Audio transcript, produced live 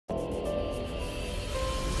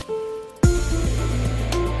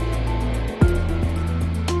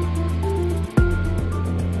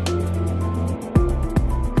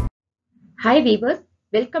Hi viewers,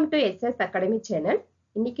 welcome to SS Academy channel.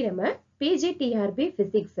 இன்னைக்கு நம்ம PG TRB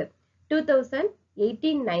Physics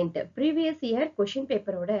 2018 9th previous year question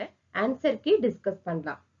paper ஓட answer key discuss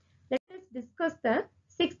பண்ணலாம். Let us discuss the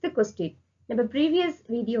 6th question. நம்ம previous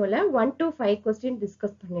videoல 1 to 5 question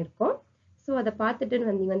discuss பண்ணிருக்கோம். So அதை பார்த்துட்டு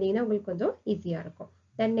வந்தீங்கன்னா உங்களுக்கு கொஞ்சம் ஈஸியா இருக்கும்.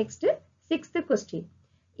 Then next 6th question.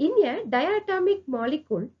 In a diatomic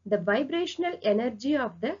molecule, the vibrational energy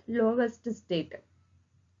of the lowest state.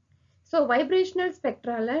 So vibrational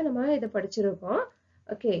spectra la nama idu padichirukom.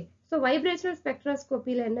 Okay, so vibrational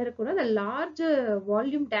spectroscopy la enna irukona the large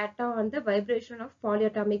volume data on the vibration of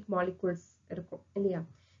polyatomic molecules irukum illaya.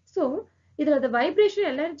 So idhula the vibrational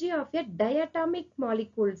energy of a diatomic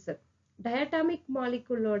molecules, diatomic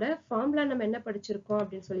molecule oda formula nama enna padichirukom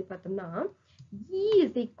appdin solli pathomna E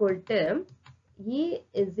is equal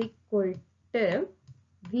to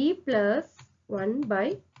V plus 1 by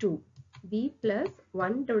 2. V plus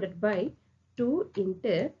 1 divided by 2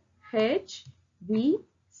 into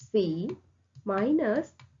HVC minus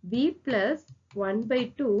V plus 1 by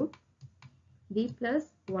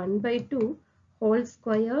 2 whole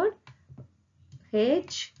squared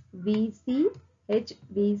HVC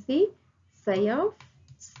psi of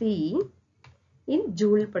C in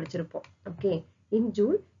joule படிச்சிருப்போம். Okay, in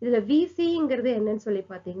joule இதுல VC ங்கிறது என்னன்னு சொல்லி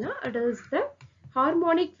பாத்தீங்கன்னா it is the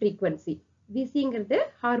harmonic frequency. VC ங்கிறது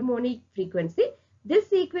harmonic frequency. This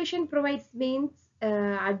equation provides means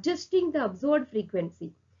adjusting the absorbed frequency.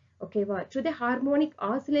 Okay வா, to the harmonic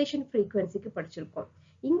oscillation frequency க்கு படிச்சிருக்கோம்.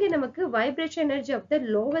 இங்க நமக்கு vibration energy of the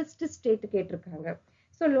lowest state கேட்டிருக்காங்க.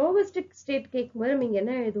 So lowest state கேக்கும்போது நீங்க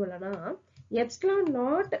என்ன எழுதுவலனா epsilon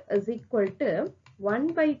naught is equal to 1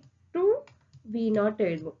 by 2 V naught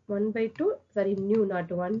எழுதுவோம். 1 by 2 sorry nu naught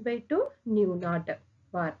 1 by 2 nu naught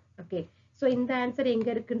bar. Okay, so இந்த answer எங்க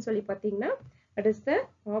இருக்குன்னு சொல்லி பாத்தீங்கன்னா that is the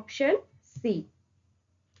option C.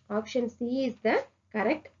 Option C is the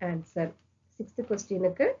correct answer. 6th question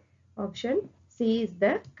க்கு option C is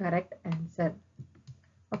the correct answer.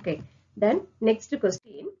 Okay, then next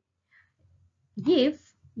question. If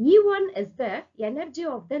E1 is the energy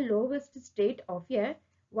of the lowest state of a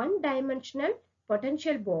one-dimensional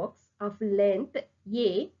potential box of length A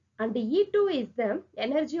and E2 is the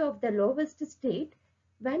energy of the lowest state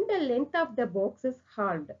when the length of the box is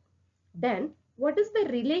halved, then what is the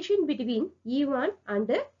relation between E1 and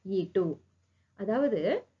E2? அதாவது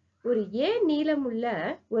ஒரு A நீளமுள்ள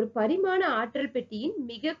ஒரு பரிமாண ஆற்றல் பெட்டியின்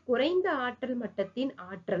மிக குறைந்த ஆற்றல் மட்டத்தின்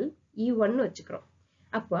ஆற்றல் E1 வச்சுக்கிறோம்.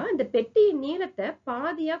 அப்போ அந்த பெட்டியின் நீளத்தை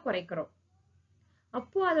பாதியா குறைக்கிறோம்.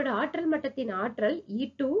 அப்போ அதோட ஆற்றல் மட்டத்தின் ஆற்றல்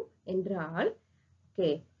E2 என்றால் ஓகே,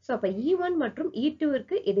 சோ அப்ப E1 மற்றும் E2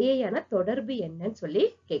 க்கு இடையேயான தொடர்பு என்னன்னு சொல்லி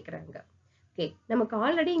கேக்குறாங்க. ஓகே, நமக்கு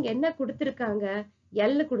ஆல்ரெடி இங்க என்ன கொடுத்திருக்காங்க,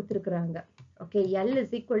 L கொடுத்திருக்காங்க. Okay, L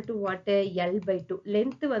is equal to what? L by 2.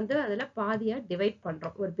 Length வந்து அதுல பாதியா டிவைட்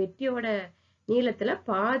பண்றோம். ஒரு பெட்டியோட நீளத்துல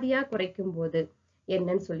பாதியா குறைக்கும் போது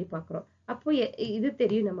என்னன்னு சொல்லி பாக்குறோம். அப்போ இது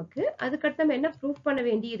தெரியும் நமக்கு. அதுக்கடுத்து நம்ம என்ன ப்ரூஃப் பண்ண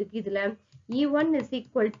வேண்டி இருக்கு இதுல? E1 is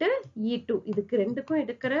equal to E2. இதுக்கு ரெண்டுக்கும்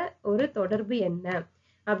இருக்கிற ஒரு தொடர்பு என்ன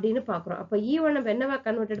அப்படின்னு பாக்குறோம். அப்ப E1 நம்ம என்னவா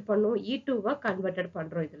கன்வெர்ட் பண்ணுவோம்? E2 வா கன்வெர்ட்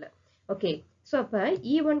பண்றோம் இதுல. ஓகே, சோ அப்ப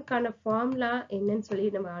E1 கான ஃபார்முலா என்னன்னு சொல்லி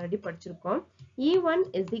நம்ம ஆல்ரெடி படிச்சிருக்கோம். E1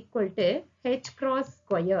 is equal to H cross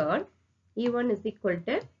squared. E1 is equal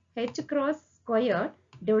to H cross squared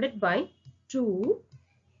divided by 2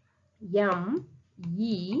 M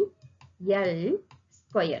E L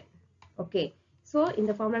squared. Okay, so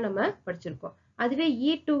இந்த ஃபார்முலா நம்ம படிச்சிருக்கோம். அதுவே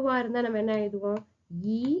E2 வா இருந்தா நம்ம என்ன எழுதுவோம்?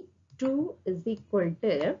 E2 is equal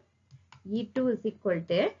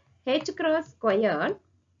to H cross squared.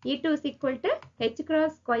 E2 is equal to H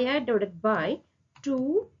cross squared divided by 2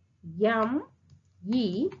 M E.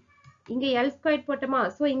 இங்க L squared போட்டோமா?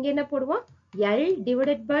 So இங்க என்ன போடுவோம்? L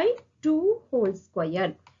divided by 2 whole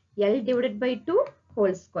squared. L divided by 2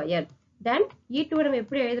 whole squared. Then E2 நம்ம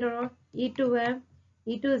எப்படி எழுதுறோம்? E2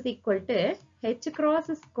 is equal to H cross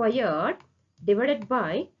squared divided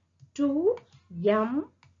by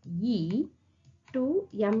 2ME into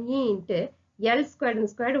L squared.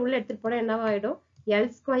 squared உள்ள எடுத்துட்டு போனா என்னவாயிடும்? L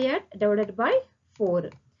squared divided by 4.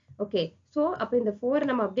 Okay, so அப்ப இந்த 4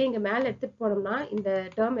 நம்ம அப்படியே இங்க மேல எடுத்துட்டு போனோம்னா இந்த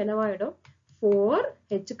term என்னவாயிடும்?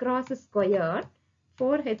 4H cross squared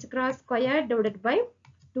divided by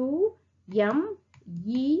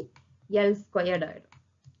 2ME L squared ஆயிடும்.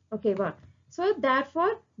 ஓகேவா? So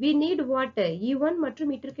therefore we need what? E1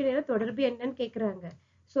 மற்றும் E2 க்கு இடையில தொடர்பு என்னன்னு கேக்குறாங்க.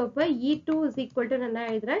 So அப்ப E2 is equal to என்ன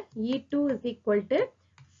எழுதுறேன்? E2 is equal to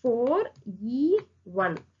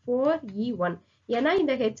 4E1. ஏன்னா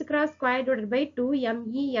இந்த H cross squared divided by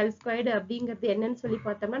 2ME L squared அப்படிங்கிறது என்னன்னு சொல்லி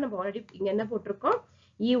பார்த்தோம்னா நம்ம ஆல்ரெடி இங்க என்ன போட்டிருக்கோம்?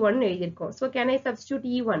 E1 எழுதியிருக்கோம். So can I substitute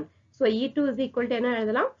E1? So E2 is equal to என்ன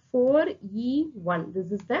எழுதலாம்? 4E1. This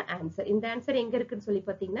is the answer. இந்த answer எங்க இருக்குன்னு சொல்லி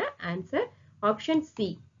பாத்தீங்கன்னா answer option C.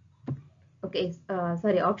 Okay,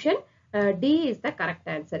 sorry, option D is the correct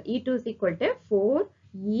answer. E2 is equal to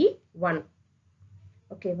 4E1.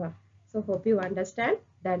 Okay, wow. So hope you understand.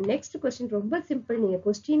 The next question ரொம்ப simple. நீங்க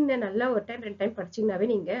question நல்லா ஒரு time ரெண்டு டைம் படிச்சீங்கனாவே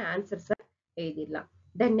நீங்க answers எழுதிடலாம்.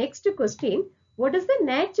 The next question, what is the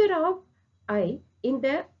nature of I in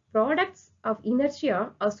the products of inertia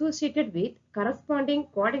associated with corresponding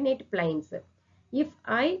coordinate planes? If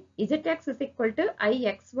I zx is equal to I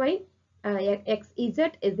xy xz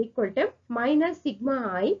is equal to minus sigma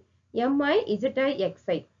I mi zi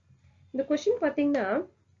xi. இந்த question பாத்தீங்கன்னா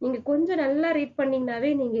நீங்க கொஞ்சம் நல்லா read பண்ணீங்கனாவே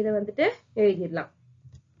நீங்க இத வந்துட்டு எழுதிடலாம்.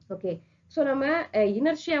 Okay, so நம்ம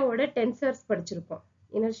இனர்ஷியாவோட டென்சர்ஸ் படிச்சிருக்கோம்.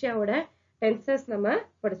 இனர்ஷியாவோட டென்சர்ஸ் நம்ம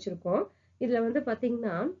படிச்சிருக்கோம். இதுல வந்து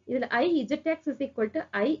பாத்தீங்கன்னா இதுல I zx is equal to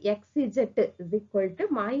I xz is equal to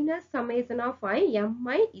minus summation of I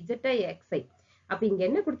mi zi xi. அப்ப இங்க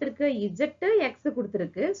என்ன கொடுத்திருக்கு? z x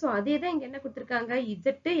கொடுத்திருக்கு. சோ அதே தான் இங்க என்ன கொடுத்திருக்காங்க? z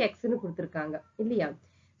x ன்னு கொடுத்திருக்காங்க இல்லையா?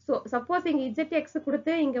 சோ சப்போஸ் இங்க zx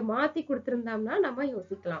கொடுத்து இங்க மாத்தி கொடுத்திருந்தோம்னா நம்ம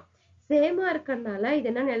யோசிக்கலாம். சேமா இருக்கறனால இது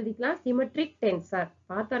என்னன்னு எழுதிக்கலாம்? Symmetric tensor.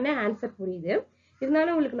 பார்த்தோனே ஆன்சர் புரியுது.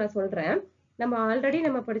 இருந்தாலும் உங்களுக்கு நான் சொல்றேன். நம்ம ஆல்ரெடி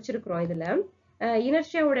நம்ம படிச்சிருக்கிறோம் இதுல.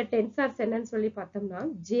 இனர்ஷியாவோட டென்சர்ஸ் என்னன்னு சொல்லி பார்த்தோம்னா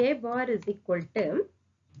j bar is equal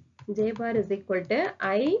to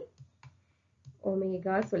I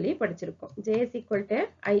omega சொல்லி படிச்சிருக்கோம். J is equal to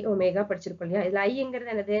I omega படிச்சிருக்கோம் இல்லையா? இதுல I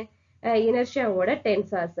ங்கிறது என்னது? இனர்ஷியாவோட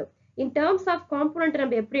டென்சர்ஸ். In terms of component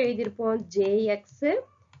நம்ம எப்படி எழுதிருப்போம்? jx,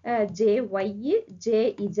 jy,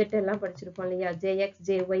 jz எல்லாம் படிச்சிருப்போம் இல்லையா? jx,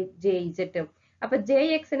 jy, jz. அப்ப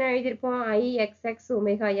jx என்ன எழுதிருப்போம்? ixx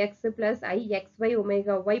omega x plus ixy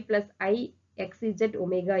omega y plus ixz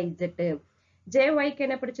omega z. jy க்கு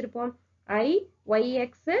என்ன படிச்சிருப்போம்?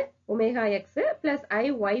 iyx omega x plus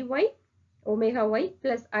iyy omega y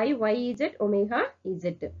plus iyz omega z.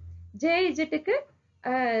 jz க்கு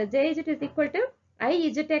jz is equal to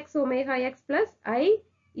izx omega x plus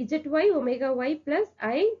izy omega y plus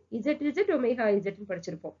izz omega z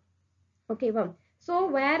படிச்சிருப்போம். ஓகேவா? So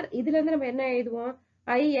வேர் இதுல இருந்து நம்ம என்ன எழுதுவோம்?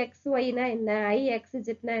 ixy னா என்ன?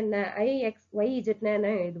 ixz னா என்ன? ixyz னா என்ன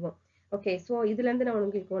எழுதுவோம்? ஓகே, சோ இதுல இருந்து நான்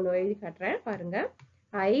உங்களுக்கு ஒன்னு எழுதி காட்டுறேன் பாருங்க.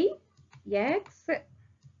 ixy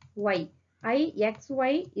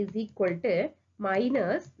is equal to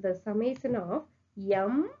minus the summation of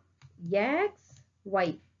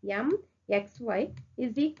mxy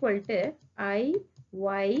is equal to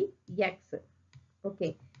iyx. Okay,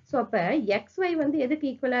 so அப்ப xy வந்து எதுக்கு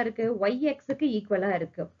ஈக்குவலா இருக்கு? yx க்கு ஈக்குவலா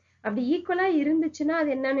இருக்கு. அப்படி ஈக்குவலா இருந்துச்சுன்னா அது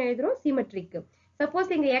என்னன்னு எழுதுறோம்? சிமெட்ரிக்.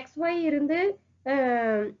 சப்போஸ் இங்க xy இருந்து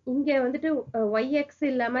இங்க வந்துட்டு yx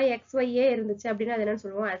இல்லாம xy இருந்துச்சு அப்படின்னா அது என்னன்னு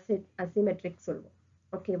சொல்லுவோம்? அசிமெட்ரிக் சொல்லுவோம்.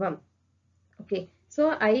 ஓகேவா? ஓகே, சோ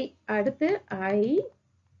அடுத்து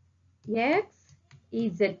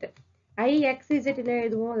ixz என்ன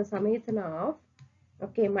எழுதுவோம்? the summation of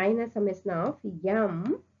minus summation of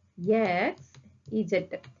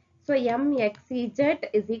mxz. so mxz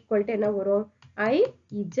is equal to என்ன வரும்?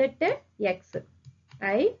 izx.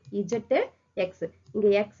 இங்க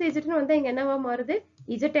xz ன்னு வந்தா இங்க என்னவா மாறுது?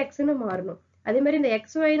 zx ன்னு மாறணும். அதே மாதிரி இந்த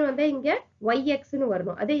xy ன்னு வந்தா இங்க yx ன்னு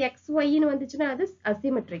வரணும். அதே xy ன்னு வந்துச்சுன்னா அது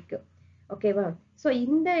அசிமெட்ரிக். ஓகேவா? சோ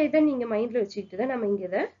இந்த இத நீங்க மைண்ட்ல வச்சுக்கிட்டு தான் நம்ம இங்க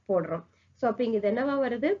இத போடுறோம். சோ அப்ப இங்க இது என்னவா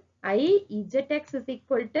வருது? izx is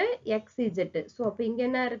equal to xz. So அப்ப இங்க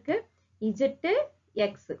என்ன இருக்கு?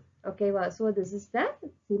 zx. ஓகேவா? So this is the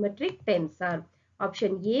symmetric tensor.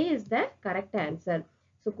 Option A is the correct answer.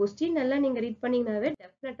 So question நல்லா நீங்க ரீட் பண்ணீங்கனாவே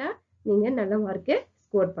டெஃபினட்டா நீங்க நல்ல மார்க்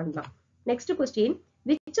ஸ்கோர் பண்ணலாம். Next question,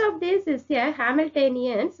 which of these is a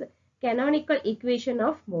Hamiltonian's canonical equation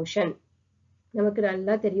of motion? நமக்கு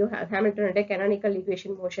நல்லா தெரியும் ஹாமில்டனோட canonical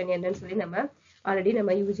equation motion என்னன்னு சொல்லி நம்ம ஆல்ரெடி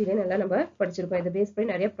நம்ம யூஜில நல்லா நம்ம படிச்சிருக்கோம். இத பேஸ்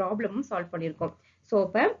பண்ணி நிறைய ப்ராப்ளமும் சால்வ் பண்ணிருக்கோம். சோ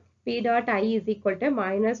அப்ப P dot I is equal to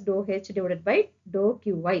minus dou H divided by dou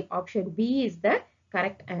QI. Option B is the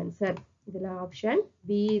correct answer. இதுல option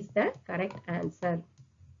B is the correct answer.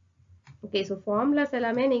 Okay, so formulas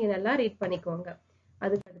எல்லாமே நீங்க நல்லா read பண்ணிக்கோங்க.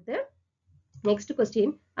 அதுக்கு அடுத்து next question,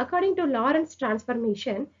 according to Lorentz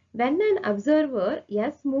transformation, when an observer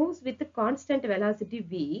S moves with constant velocity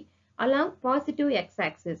V along positive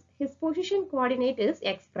x-axis, his position coordinate is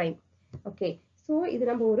x prime. Okay, so இது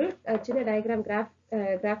நம்ம ஒரு சின்ன டயகிராம்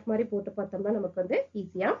கிராஃப் மாதிரி போட்டு பார்த்தோம்னா நமக்கு வந்து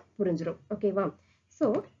ஈஸியா புரிஞ்சிரும். ஓகேவா? so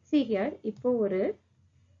see here, இப்போ ஒரு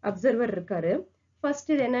அப்சர்வர் இருக்காரு. ஃபர்ஸ்ட்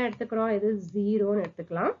இது என்ன எடுத்துக்கிறோம்? இது 0 ன்னு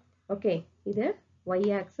எடுத்துக்கலாம். ஓகே, இது y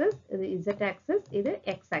axis, இது z axis, இது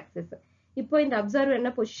x axis. இப்போ இந்த அப்சர்வர்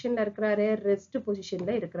என்ன பொசிஷன்ல இருக்கிறாரு? ரெஸ்ட்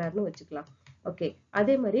பொசிஷன்ல இருக்கிறாருன்னு வச்சுக்கலாம். ஓகே,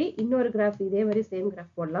 அதே மாதிரி இன்னொரு கிராஃப் இதே மாதிரி சேம்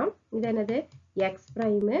கிராஃப் போடலாம். இது என்னது? x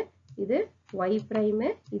பிரைம், இது y prime,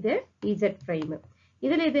 இது z prime.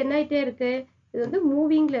 இதுல இது என்ன ஆயிட்டே இருக்கு, இது வந்து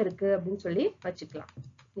மூவிங்ல இருக்கு அப்படின்னு சொல்லி வச்சுக்கலாம்.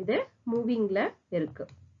 இது மூவிங்ல இருக்கு,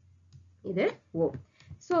 இது O.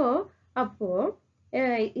 சோ அப்போ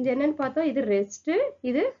இது என்னன்னு பார்த்தோம், இது ரெஸ்ட்,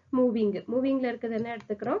 இது மூவிங். மூவிங்ல இருக்கிறது என்ன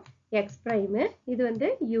எடுத்துக்கிறோம், x prime, இது வந்து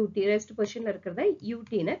ut, ரெஸ்ட் பொசிஷன்ல இருக்கிறத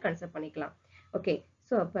ut ன்னு கன்சிடர் பண்ணிக்கலாம். ஓகே,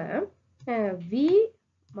 சோ அப்ப v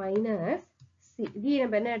minus c, v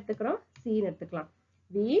நம்ம என்ன எடுத்துக்கிறோம், c ன்னு எடுத்துக்கலாம்,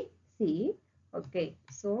 v c. ஓகே,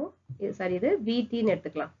 சோ இது சரி, இது vt ன்னு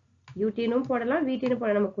எடுத்துக்கலாம், ut னும் போடலாம், vt ன்னு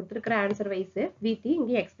போடலாம். நம்ம கொடுத்திருக்கிற ஆன்சர் வைஸ் vt,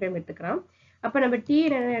 இங்க x prime எடுத்துக்கிறோம். அப்ப நம்ம t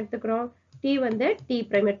என்ன எடுத்துக்கிறோம், t வந்து t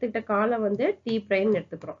prime எடுத்துக்கிட்ட காலம் வந்து t prime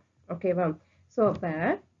எடுத்துக்கிறோம். ஓகேவா? சோ அப்ப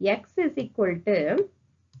x is equal to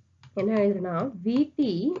என்ன எழுதுனா, vt,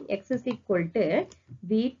 x is equal to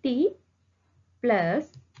vt plus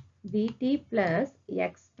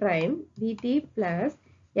x prime, vt plus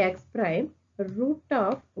x prime root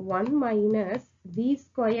of 1 minus v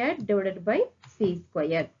square divided by c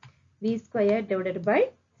square, v square divided by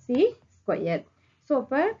c square. So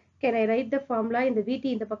அப்ப can I write the formula, இந்த vt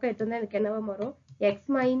இந்த பக்கம் எடுத்து வந்தா எனக்கு என்னவா மாறும், x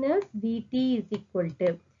minus vt is equal to,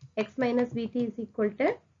 x minus vt is equal to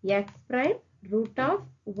x prime root of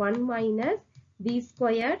 1 minus v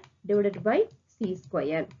square divided by c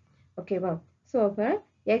square. ஓகேவா? So அப்ப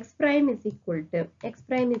x prime is equal to, x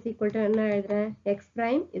prime is equal to என்ன எழுதுறேன், x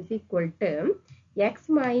prime is equal to x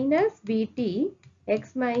minus vt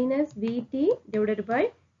divided by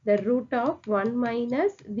the root of 1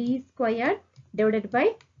 minus v square divided by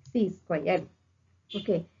c square.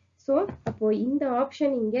 Okay, so அப்போ இந்த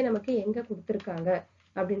option இங்க நமக்கு எங்க கொடுத்திருக்காங்க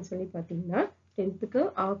அப்படின்னு சொல்லி பாத்தீங்கன்னா 10th க்கு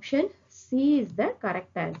option C is the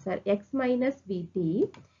correct answer. x minus vt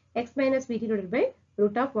divided by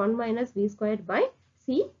root of 1 minus v squared by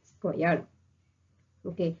c squared.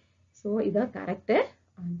 Okay, so இதான் correct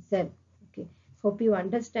answer. Okay, hope you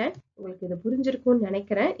understand. உங்களுக்கு இது புரிஞ்சிருக்கும்னு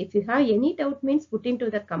நினைக்கிறேன். If you have any doubt means put into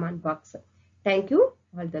the comment box. Thank you,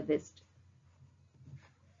 all the best.